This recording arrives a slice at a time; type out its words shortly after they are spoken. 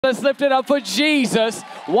Let's lift it up for Jesus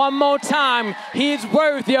one more time. He is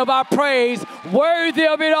worthy of our praise, worthy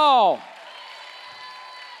of it all.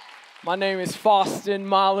 My name is Faustin,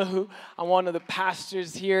 Malu. I'm one of the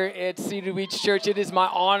pastors here at Cedar Beach Church. It is my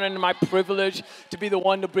honor and my privilege to be the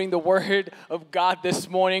one to bring the word of God this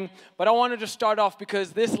morning. But I wanted to start off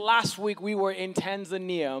because this last week we were in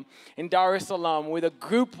Tanzania, in Dar es Salaam, with a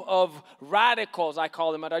group of radicals, I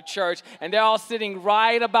call them, at our church. And they're all sitting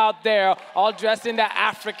right about there, all dressed in their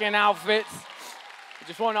African outfits. I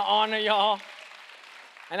just want to honor y'all.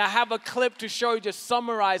 And I have a clip to show you, just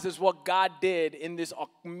summarizes what God did in this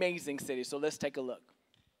amazing city. So let's take a look.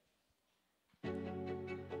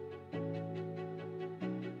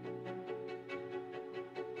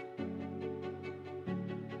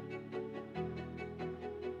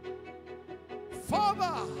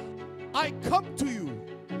 Father, I come to you,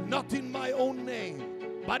 not in my own name,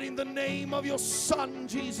 but in the name of your Son,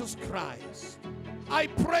 Jesus Christ. I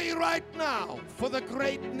pray right now for the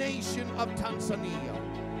great nation of Tanzania.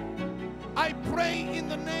 I pray in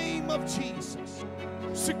the name of Jesus,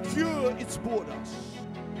 secure its borders.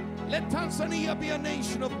 Let Tanzania be a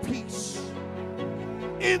nation of peace.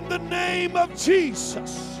 In the name of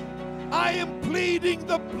Jesus, I am pleading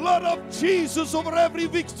the blood of Jesus over every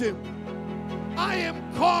victim. I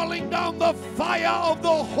am calling down the fire of the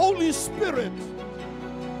Holy Spirit.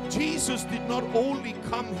 Jesus did not only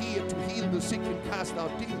come here to heal the sick and cast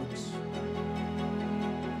out demons.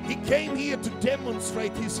 He came here to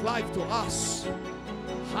demonstrate his life to us.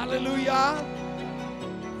 Hallelujah.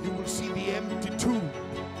 You will see the empty tomb.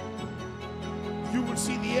 You will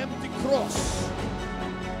see the empty cross.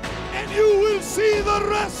 And you will see the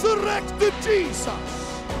resurrected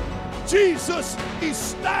Jesus. Jesus is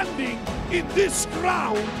standing in this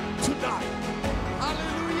ground tonight. Hallelujah.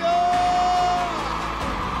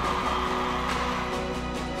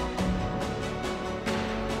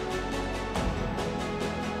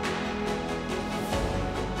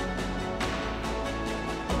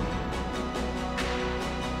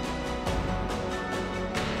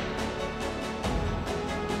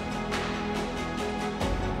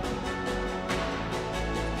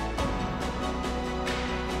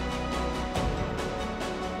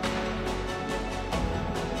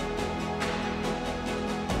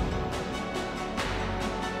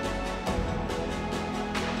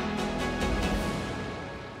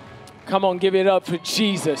 Come on, give it up for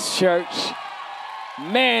Jesus, church.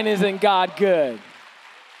 Man, isn't God good?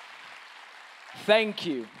 Thank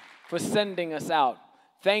you for sending us out.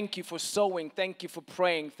 Thank you for sowing. Thank you for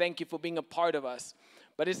praying. Thank you for being a part of us.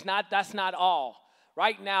 But that's not all.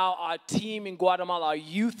 Right now, our team in Guatemala, our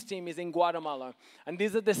youth team is in Guatemala. And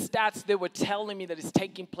these are the stats they were telling me that is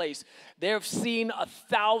taking place. They have seen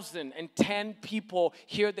 1,010 people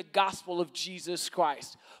hear the gospel of Jesus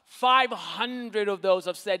Christ. 500 of those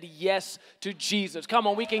have said yes to Jesus. Come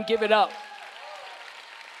on, we can give it up.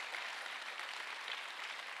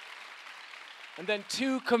 And then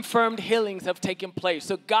 2 confirmed healings have taken place.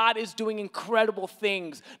 So God is doing incredible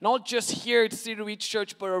things, not just here at Cedar Beach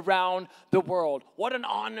Church, but around the world. What an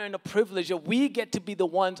honor and a privilege that we get to be the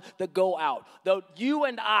ones that go out. Though you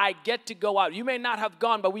and I get to go out. You may not have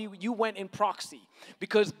gone, but you went in proxy.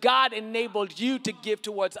 Because God enabled you to give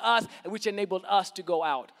towards us, which enabled us to go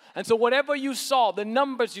out. And so whatever you saw, the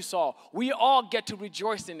numbers you saw, we all get to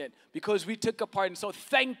rejoice in it because we took a part. And so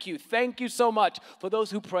thank you so much for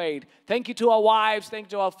those who prayed. Thank you to our wives, thank you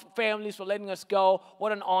to our families for letting us go.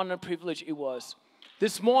 What an honor and privilege it was.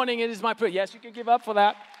 This morning it is my privilege. Yes, you can give up for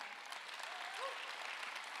that.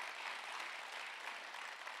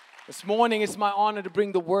 This morning it's my honor to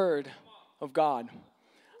bring the word of God.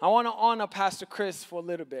 I want to honor Pastor Chris for a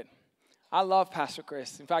little bit. I love Pastor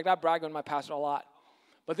Chris. In fact, I brag on my pastor a lot.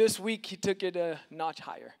 But this week, he took it a notch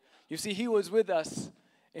higher. You see, he was with us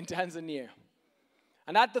in Tanzania.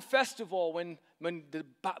 And at the festival, when the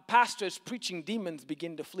pastor is preaching, demons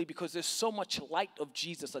begin to flee because there's so much light of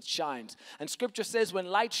Jesus that shines. And Scripture says when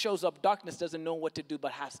light shows up, darkness doesn't know what to do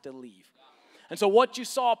but has to leave. And so what you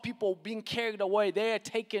saw, people being carried away, they are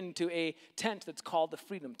taken to a tent that's called the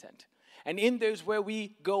Freedom Tent. And in there's where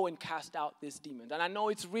we go and cast out these demons. And I know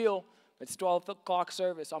it's real. It's 12 o'clock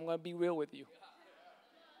service, so I'm going to be real with you.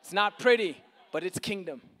 It's not pretty, but it's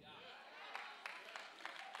kingdom.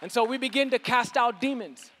 And so we begin to cast out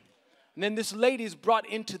demons. And then this lady is brought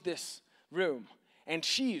into this room. And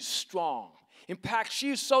she is strong. In fact,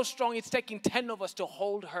 she is so strong, it's taking 10 of us to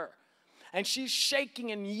hold her. And she's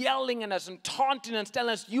shaking and yelling at us and taunting us,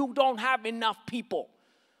 telling us, you don't have enough people.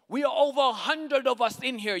 We are over 100 of us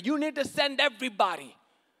in here. You need to send everybody.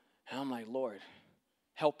 And I'm like, Lord,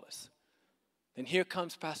 help us. Then here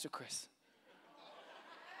comes Pastor Chris.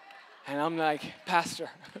 And I'm like, Pastor,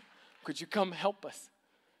 could you come help us?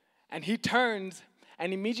 And he turns,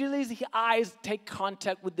 and immediately his eyes take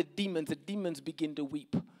contact with the demons begin to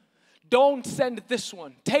weep. Don't send this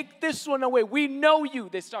one. Take this one away. We know you.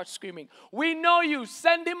 They start screaming. We know you.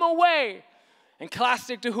 Send him away. And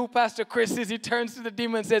classic to who Pastor Chris is, he turns to the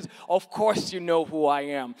demon and says, of course you know who I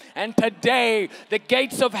am. And today, the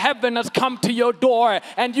gates of heaven has come to your door,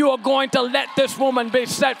 and you are going to let this woman be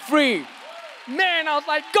set free. Man, I was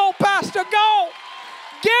like, go, Pastor, go.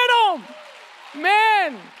 Get him.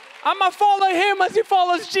 Man, I'm going to follow him as he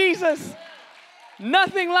follows Jesus.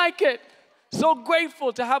 Nothing like it. So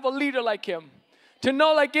grateful to have a leader like him. To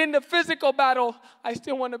know, like, in the physical battle, I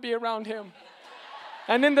still want to be around him.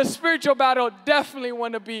 And in the spiritual battle, definitely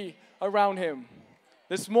want to be around him.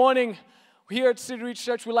 This morning, here at City Reach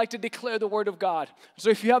Church, we like to declare the Word of God. So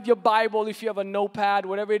if you have your Bible, if you have a notepad,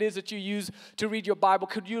 whatever it is that you use to read your Bible,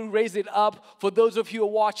 could you raise it up? For those of you who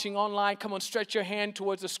are watching online, come on, stretch your hand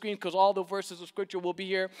towards the screen because all the verses of Scripture will be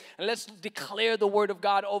here. And let's declare the Word of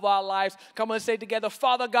God over our lives. Come on, say together,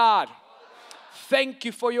 Father God, thank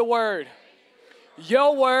you for your Word.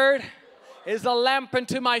 Your Word is a lamp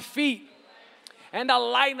unto my feet and a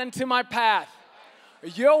light unto my path.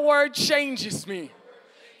 Your Word changes me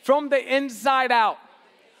from the inside out.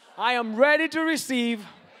 I am ready to receive.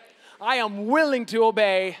 I am willing to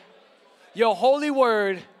obey your holy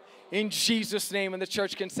word in Jesus' name. And the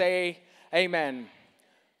church can say amen.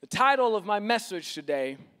 The title of my message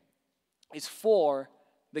today is For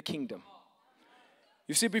the Kingdom.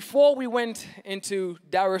 You see, before we went into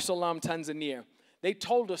Dar es Salaam, Tanzania, they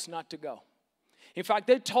told us not to go. In fact,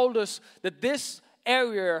 they told us that this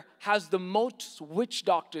area has the most witch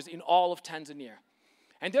doctors in all of Tanzania.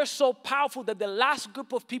 And they're so powerful that the last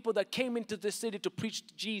group of people that came into the city to preach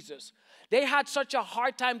Jesus, they had such a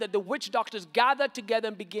hard time that the witch doctors gathered together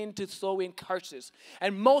and began to throw in curses.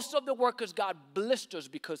 And most of the workers got blisters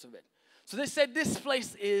because of it. So they said this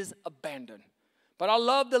place is abandoned. But I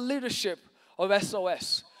love the leadership of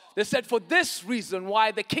SOS. They said for this reason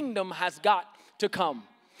why the kingdom has got to come.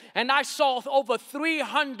 And I saw over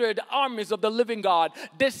 300 armies of the living God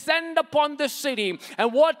descend upon the city.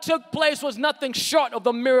 And what took place was nothing short of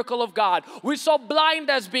the miracle of God. We saw blind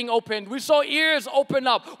eyes being opened. We saw ears open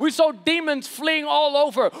up. We saw demons fleeing all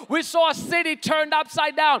over. We saw a city turned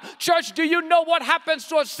upside down. Church, do you know what happens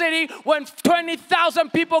to a city when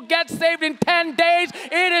 20,000 people get saved in 10 days?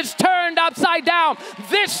 It is turned upside down.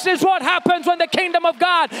 This is what happens when the kingdom of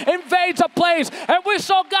God invades a place. And we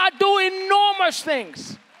saw God do enormous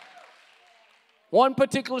things. One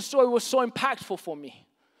particular story was so impactful for me.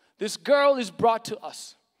 This girl is brought to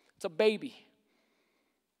us. It's a baby.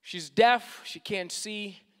 She's deaf, she can't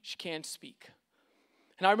see, she can't speak.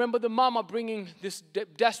 And I remember the mama bringing this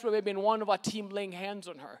desperate baby and one of our team laying hands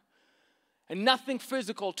on her. And nothing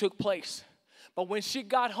physical took place. But when she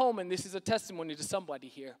got home, and this is a testimony to somebody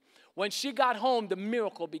here, when she got home, the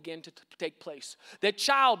miracle began to take place. The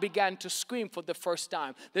child began to scream for the first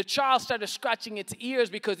time. The child started scratching its ears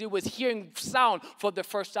because it was hearing sound for the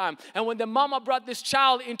first time. And when the mama brought this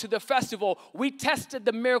child into the festival, we tested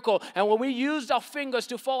the miracle. And when we used our fingers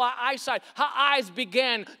to follow our eyesight, her eyes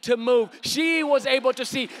began to move. She was able to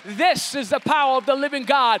see. This is the power of the living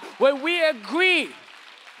God. When we agree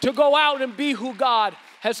to go out and be who God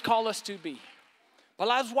has called us to be. But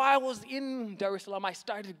as while I was in Dar es Salaam, I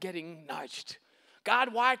started getting nudged.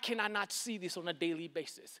 God, why can I not see this on a daily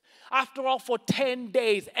basis? After all, for 10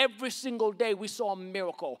 days, every single day, we saw a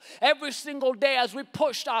miracle. Every single day, as we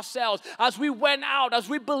pushed ourselves, as we went out, as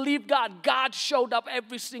we believed God, God showed up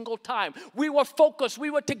every single time. We were focused.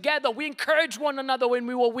 We were together. We encouraged one another when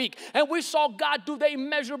we were weak. And we saw God do the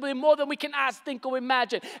immeasurably more than we can ask, think, or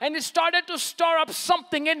imagine. And it started to stir up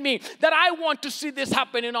something in me that I want to see this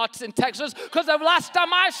happen in Austin, Texas. Because the last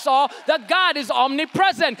time I saw that God is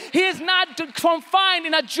omnipresent. He is not confined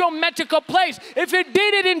in a geometrical place. If he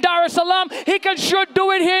did it in Dar es Salaam, he can sure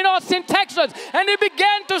do it here in Austin, Texas. And it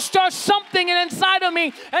began to stir something inside of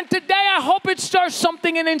me. And today I hope it stirs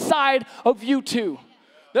something inside of you too.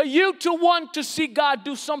 That you too want to see God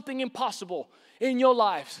do something impossible in your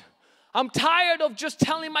lives. I'm tired of just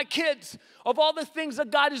telling my kids of all the things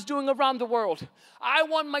that God is doing around the world. I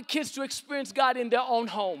want my kids to experience God in their own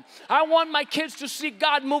home. I want my kids to see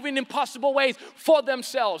God move in impossible ways for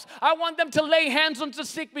themselves. I want them to lay hands on the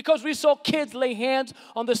sick because we saw kids lay hands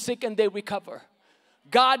on the sick and they recover.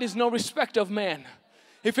 God is no respecter of man.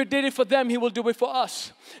 If he did it for them, he will do it for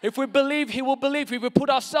us. If we believe, he will believe. If we put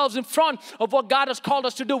ourselves in front of what God has called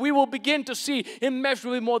us to do, we will begin to see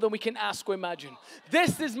immeasurably more than we can ask or imagine.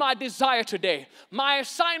 This is my desire today. My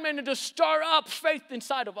assignment is to stir up faith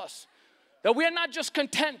inside of us. That we are not just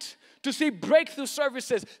content to see breakthrough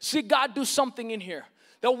services, see God do something in here.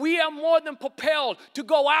 That we are more than propelled to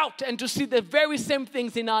go out and to see the very same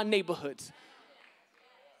things in our neighborhoods.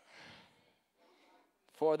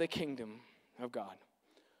 For the kingdom of God.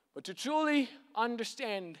 But to truly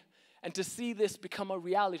understand and to see this become a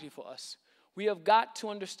reality for us, we have got to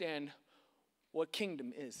understand what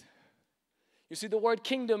kingdom is. You see, the word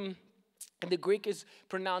kingdom in the Greek is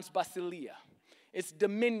pronounced basileia. It's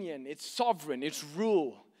dominion, it's sovereign, it's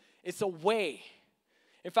rule, it's a way.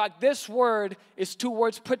 In fact, this word is two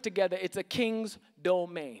words put together. It's a king's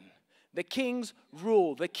domain, the king's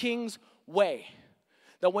rule, the king's way.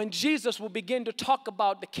 That when Jesus will begin to talk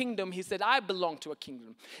about the kingdom, he said, I belong to a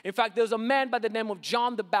kingdom. In fact, there's a man by the name of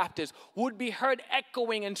John the Baptist who would be heard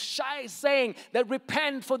echoing and saying that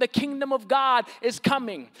repent, for the kingdom of God is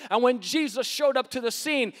coming. And when Jesus showed up to the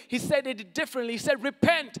scene, he said it differently. He said,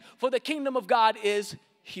 repent, for the kingdom of God is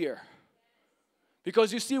here.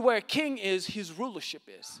 Because you see, where a king is, his rulership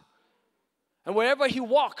is. And wherever he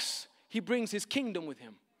walks, he brings his kingdom with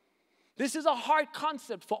him. This is a hard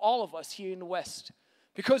concept for all of us here in the West.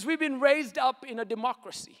 Because we've been raised up in a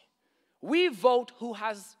democracy. We vote who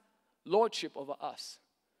has lordship over us.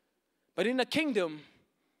 But in a kingdom,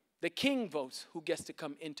 the king votes who gets to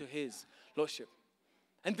come into his lordship.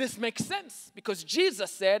 And this makes sense because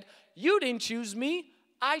Jesus said, you didn't choose me,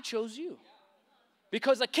 I chose you.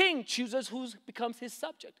 Because a king chooses who becomes his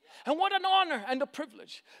subject. And what an honor and a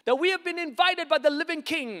privilege that we have been invited by the living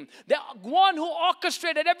king, the one who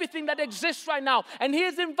orchestrated everything that exists right now. And he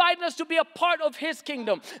is inviting us to be a part of his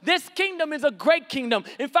kingdom. This kingdom is a great kingdom.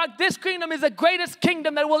 In fact, this kingdom is the greatest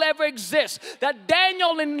kingdom that will ever exist. That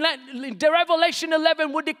Daniel in Revelation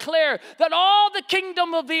 11 would declare that all the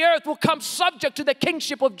kingdom of the earth will come subject to the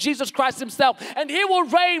kingship of Jesus Christ himself. And he will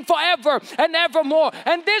reign forever and evermore.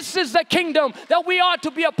 And this is the kingdom that we ought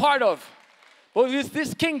to be a part of. Well,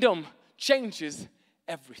 this kingdom changes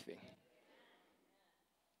everything.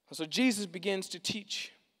 And so Jesus begins to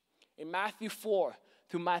teach in Matthew 4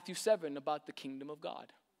 through Matthew 7 about the kingdom of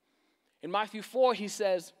God. In Matthew 4, he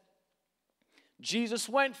says, Jesus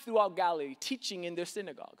went throughout Galilee, teaching in their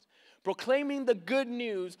synagogues, proclaiming the good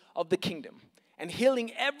news of the kingdom, and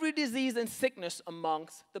healing every disease and sickness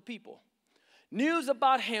amongst the people. News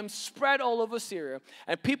about him spread all over Syria,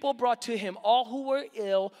 and people brought to him all who were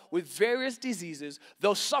ill with various diseases,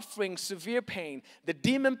 those suffering severe pain, the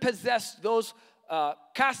demon-possessed, those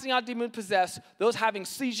casting out demon-possessed, those having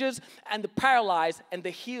seizures, and the paralyzed, and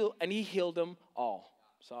he healed them all.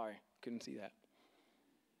 Sorry, couldn't see that.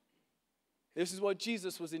 This is what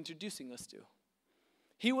Jesus was introducing us to.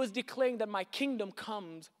 He was declaring that my kingdom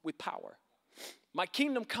comes with power. My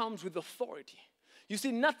kingdom comes with authority. You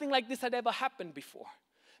see, nothing like this had ever happened before.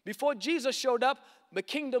 Before Jesus showed up, the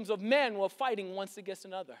kingdoms of men were fighting one against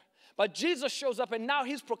another. But Jesus shows up and now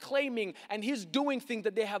he's proclaiming and he's doing things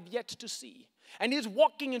that they have yet to see. And he's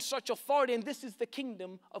walking in such authority, and this is the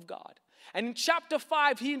kingdom of God. And in chapter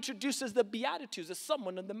 5, he introduces the Beatitudes, the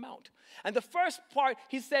Sermon on the Mount. And the first part,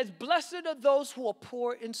 he says, blessed are those who are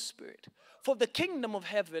poor in spirit, for the kingdom of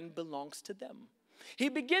heaven belongs to them. He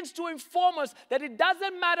begins to inform us that it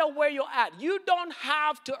doesn't matter where you're at. You don't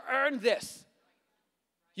have to earn this.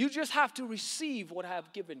 You just have to receive what I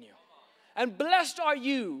have given you. And blessed are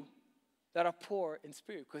you that are poor in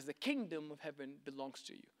spirit, because the kingdom of heaven belongs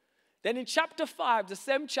to you. Then in chapter 5, the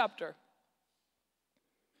same chapter,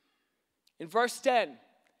 in verse 10,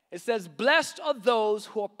 it says, blessed are those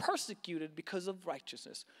who are persecuted because of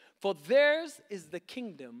righteousness, for theirs is the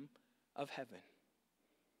kingdom of heaven.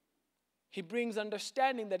 He brings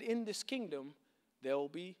understanding that in this kingdom, there will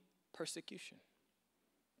be persecution.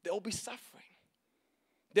 There will be suffering.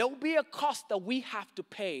 There will be a cost that we have to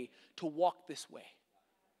pay to walk this way.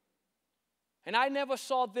 And I never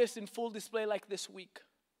saw this in full display like this week.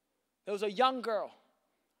 There was a young girl,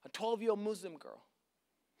 a 12-year-old Muslim girl.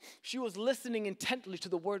 She was listening intently to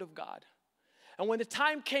the word of God. And when the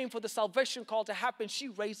time came for the salvation call to happen, she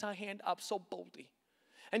raised her hand up so boldly.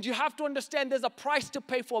 And you have to understand there's a price to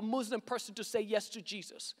pay for a Muslim person to say yes to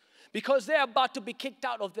Jesus, because they're about to be kicked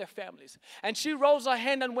out of their families. And she rose her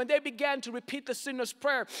hand, and when they began to repeat the sinner's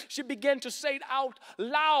prayer, she began to say it out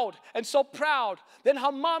loud and so proud. Then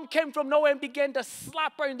her mom came from nowhere and began to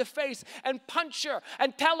slap her in the face and punch her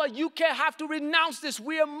and tell her, you can't have to renounce this.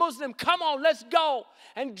 We are Muslim. Come on, let's go.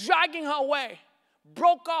 And dragging her away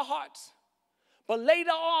broke our hearts. But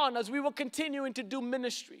later on, as we were continuing to do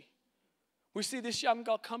ministry, we see this young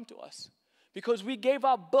girl come to us because we gave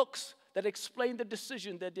her books that explained the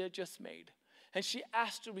decision that they had just made. And she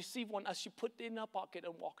asked to receive one as she put it in her pocket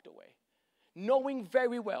and walked away, knowing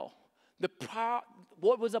very well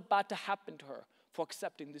what was about to happen to her for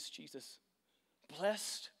accepting this Jesus.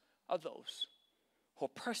 Blessed are those who are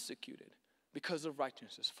persecuted because of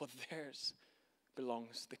righteousness, for theirs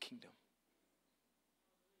belongs the kingdom.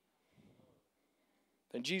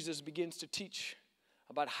 Then Jesus begins to teach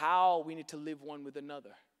about how we need to live one with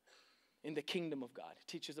another in the kingdom of God. He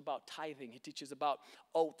teaches about tithing. He teaches about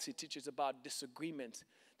oaths. He teaches about disagreements.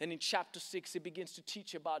 Then in chapter 6, he begins to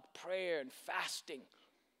teach about prayer and fasting.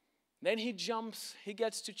 Then he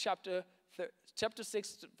gets to chapter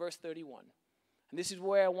 6, verse 31. And this is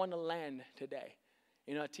where I want to land today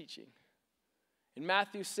in our teaching. In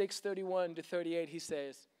Matthew 6, 31 to 38, he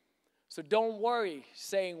says, so don't worry,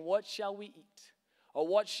 saying, what shall we eat? Or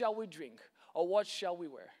what shall we drink? Or what shall we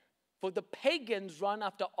wear? For the pagans run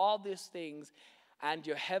after all these things, and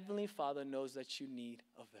your heavenly Father knows that you need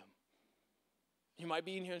of them. You might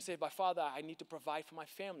be in here and say, but Father, I need to provide for my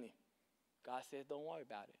family. God says, don't worry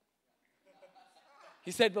about it.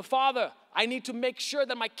 He said, but Father, I need to make sure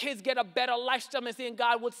that my kids get a better lifestyle. And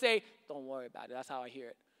God would say, don't worry about it. That's how I hear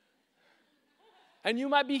it. And you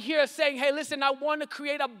might be here saying, hey, listen, I want to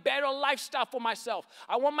create a better lifestyle for myself.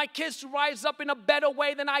 I want my kids to rise up in a better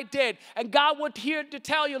way than I did. And God would here to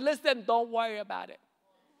tell you, listen, don't worry about it.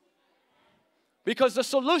 Because the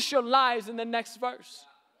solution lies in the next verse.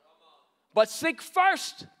 But seek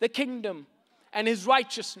first the kingdom and his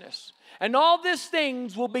righteousness, and all these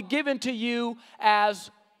things will be given to you as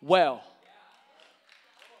well.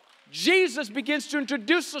 Jesus begins to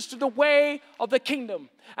introduce us to the way of the kingdom.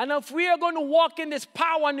 And if we are going to walk in this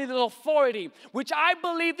power and this authority, which I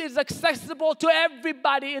believe is accessible to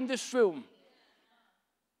everybody in this room,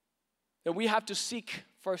 then we have to seek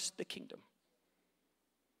first the kingdom.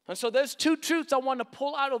 And so there's two truths I want to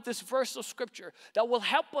pull out of this verse of scripture that will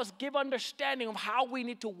help us give understanding of how we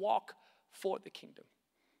need to walk for the kingdom.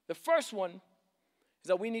 The first one is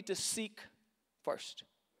that we need to seek first.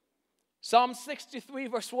 Psalm 63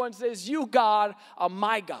 verse 1 says, you, God, are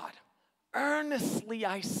my God. Earnestly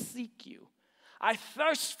I seek you. I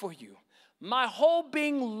thirst for you. My whole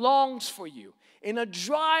being longs for you in a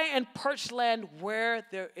dry and parched land where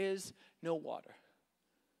there is no water.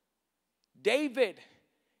 David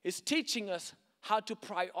is teaching us how to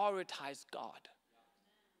prioritize God.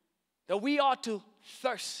 That we ought to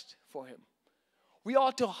thirst for him. We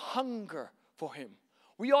ought to hunger for him.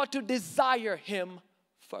 We ought to desire him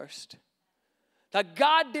first. That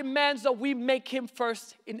God demands that we make him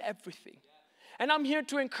first in everything. And I'm here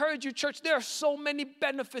to encourage you, church, there are so many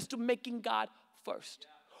benefits to making God first.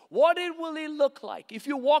 What will it look like if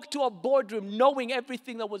you walk to a boardroom knowing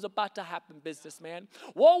everything that was about to happen, businessman?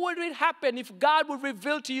 What would it happen if God would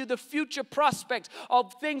reveal to you the future prospects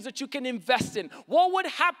of things that you can invest in? What would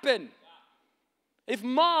happen if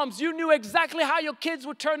moms, you knew exactly how your kids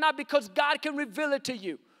would turn out because God can reveal it to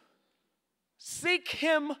you? Seek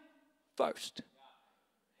him first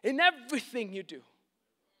in everything you do.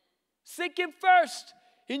 Seek him first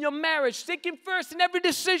in your marriage. Seek him first in every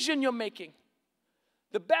decision you're making.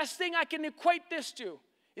 The best thing I can equate this to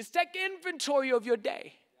is take inventory of your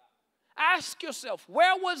day. Ask yourself,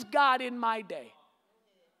 where was God in my day?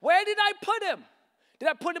 Where did I put him? Did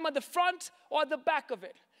I put him at the front or at the back of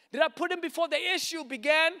it? Did I put him before the issue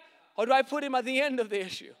began, or do I put him at the end of the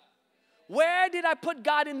issue? Where did I put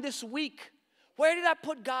God in this week? Where did I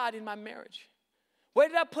put God in my marriage? Where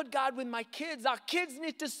did I put God with my kids? Our kids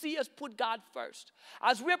need to see us put God first.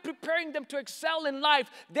 As we're preparing them to excel in life,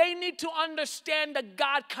 they need to understand that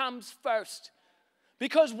God comes first.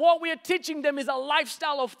 Because what we are teaching them is a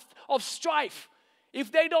lifestyle of strife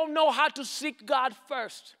if they don't know how to seek God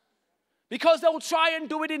first. Because they'll try and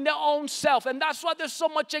do it in their own self. And that's why there's so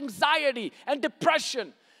much anxiety and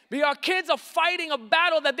depression. Because our kids are fighting a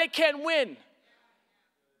battle that they can't win.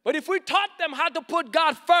 But if we taught them how to put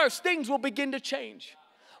God first, things will begin to change.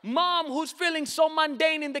 Mom who's feeling so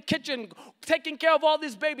mundane in the kitchen, taking care of all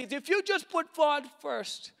these babies, if you just put God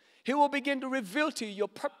first, he will begin to reveal to you your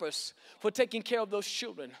purpose for taking care of those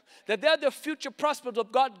children. That they're the future prospects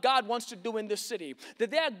of God wants to do in this city. That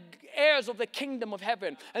they're heirs of the kingdom of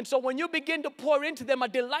heaven. And so when you begin to pour into them, a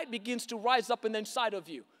delight begins to rise up in the inside of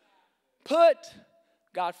you. Put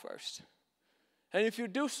God first. And if you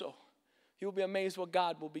do so, you'll be amazed what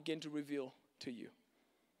God will begin to reveal to you.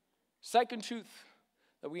 Second truth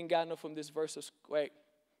that we can gather from this verse is,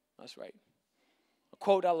 that's right. A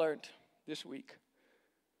quote I learned this week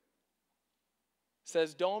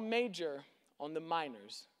says, don't major on the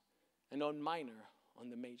minors and don't minor on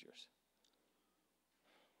the majors.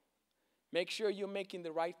 Make sure you're making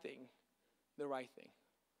the right thing the right thing.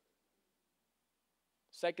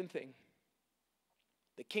 Second thing,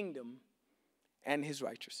 the kingdom and his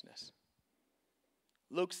righteousness.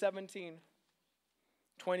 Luke 17,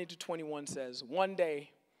 20 to 21 says, one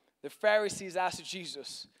day the Pharisees asked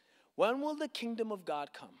Jesus, when will the kingdom of God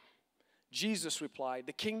come? Jesus replied,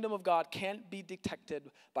 the kingdom of God can't be detected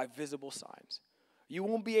by visible signs. You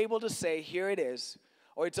won't be able to say, here it is,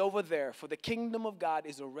 or it's over there, for the kingdom of God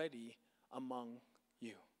is already among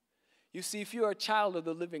you. You see, if you're a child of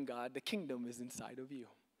the living God, the kingdom is inside of you.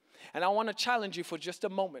 And I want to challenge you for just a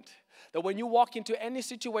moment that when you walk into any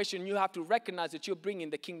situation, you have to recognize that you're bringing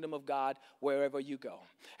the kingdom of God wherever you go.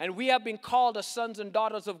 And we have been called as sons and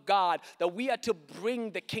daughters of God, that we are to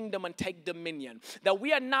bring the kingdom and take dominion. That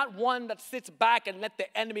we are not one that sits back and let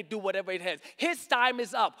the enemy do whatever it has. His time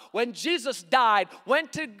is up. When Jesus died,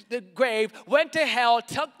 went to the grave, went to hell,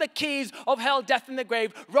 took the keys of hell, death, and the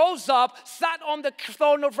grave, rose up, sat on the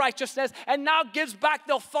throne of righteousness, and now gives back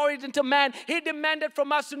the authority to man. He demanded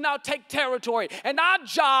from us to now take territory. And our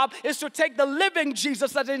job is to take the living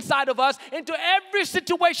Jesus that's inside of us into every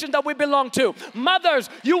situation that we belong to. Mothers,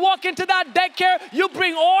 you walk into that daycare, you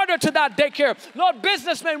bring order to that daycare. Lord,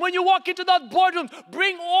 businessmen, when you walk into those boardrooms,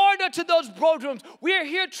 bring order to those boardrooms. We are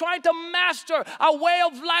here trying to master a way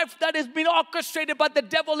of life that has been orchestrated by the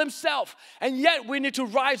devil himself. And yet we need to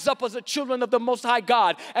rise up as the children of the Most High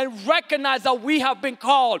God and recognize that we have been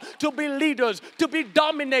called to be leaders, to be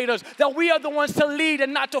dominators, that we are the ones to lead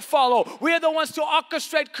and not to follow. We are the ones to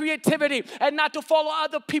orchestrate creativity and not to follow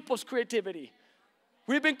other people's creativity.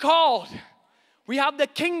 We've been called. We have the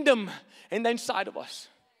kingdom in the inside of us.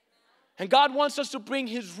 And God wants us to bring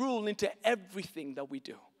His rule into everything that we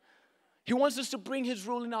do. He wants us to bring His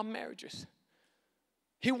rule in our marriages.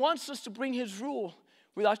 He wants us to bring His rule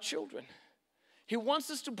with our children. He wants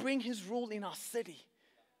us to bring His rule in our city.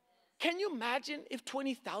 Can you imagine if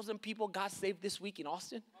 20,000 people got saved this week in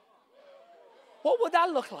Austin? What would that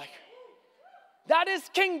look like? That is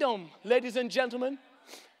kingdom, ladies and gentlemen.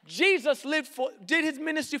 Jesus did His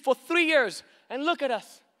ministry for 3 years. And look at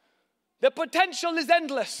us. The potential is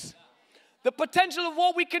endless. The potential of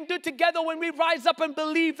what we can do together when we rise up and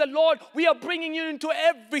believe that, Lord, we are bringing you into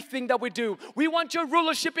everything that we do. We want your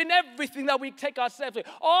rulership in everything that we take ourselves in.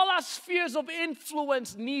 All our spheres of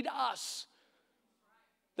influence need us.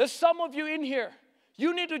 There's some of you in here,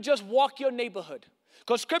 you need to just walk your neighborhood.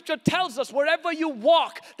 Because Scripture tells us wherever you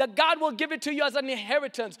walk, that God will give it to you as an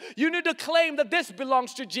inheritance. You need to claim that this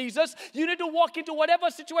belongs to Jesus. You need to walk into whatever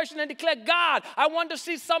situation and declare, God, I want to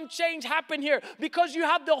see some change happen here, because you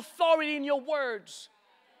have the authority in your words.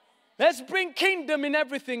 Let's bring kingdom in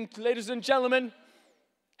everything, ladies and gentlemen.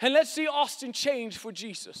 And let's see Austin change for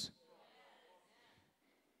Jesus.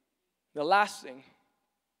 The last thing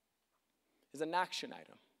is an action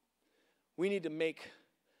item. We need to make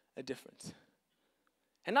a difference.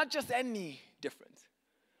 And not just any difference.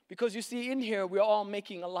 Because you see, in here, we're all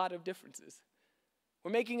making a lot of differences.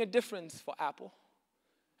 We're making a difference for Apple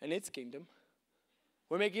and its kingdom.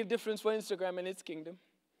 We're making a difference for Instagram and its kingdom.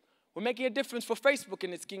 We're making a difference for Facebook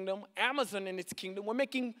and its kingdom, Amazon and its kingdom. We're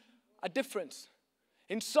making a difference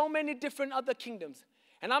in so many different other kingdoms.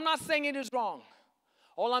 And I'm not saying it is wrong.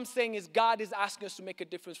 All I'm saying is God is asking us to make a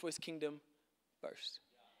difference for His kingdom first.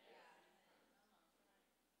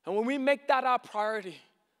 And when we make that our priority,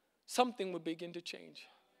 something will begin to change.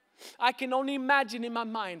 I can only imagine in my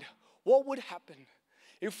mind what would happen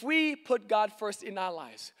if we put God first in our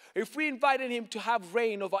lives. If we invited Him to have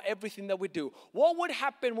reign over everything that we do. What would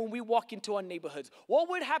happen when we walk into our neighborhoods? What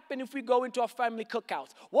would happen if we go into our family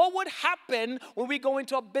cookouts? What would happen when we go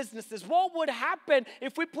into our businesses? What would happen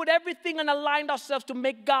if we put everything and aligned ourselves to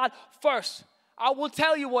make God first? I will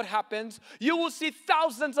tell you what happens. You will see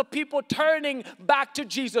thousands of people turning back to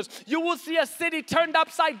Jesus. You will see a city turned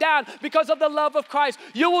upside down because of the love of Christ.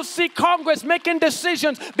 You will see Congress making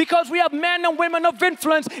decisions because we have men and women of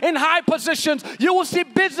influence in high positions. You will see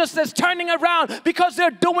businesses turning around because they're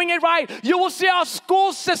doing it right. You will see our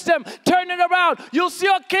school system turning around. You'll see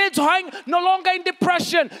our kids no longer in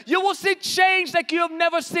depression. You will see change like you have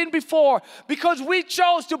never seen before because we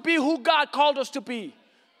chose to be who God called us to be.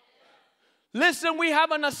 Listen, we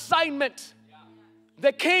have an assignment.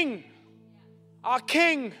 The King, our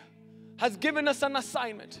King, has given us an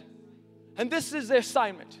assignment. And this is the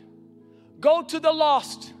assignment. Go to the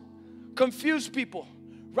lost, confuse people,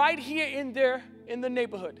 right here in the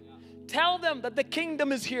neighborhood. Tell them that the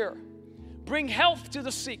kingdom is here. Bring health to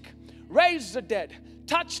the sick, raise the dead,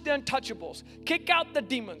 touch the untouchables, kick out the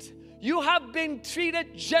demons. You have been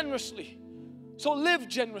treated generously, so live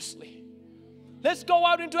generously. Let's go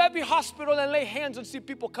out into every hospital and lay hands and see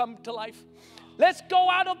people come to life. Let's go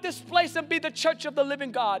out of this place and be the church of the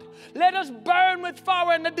living God. Let us burn with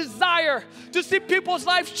fire and a desire to see people's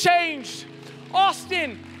lives changed.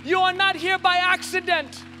 Austin, you are not here by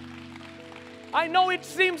accident. I know it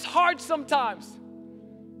seems hard sometimes,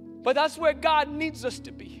 but that's where God needs us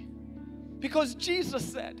to be. Because Jesus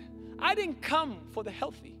said, I didn't come for the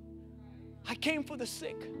healthy. I came for the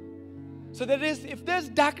sick. So that is, if there's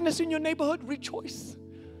darkness in your neighborhood, rejoice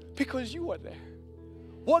because you are there.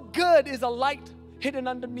 What good is a light hidden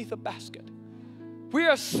underneath a basket? We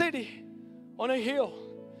are a city on a hill,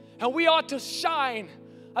 and we ought to shine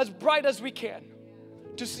as bright as we can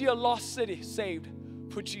to see a lost city saved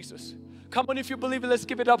for Jesus. Come on, if you believe it, let's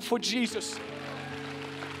give it up for Jesus.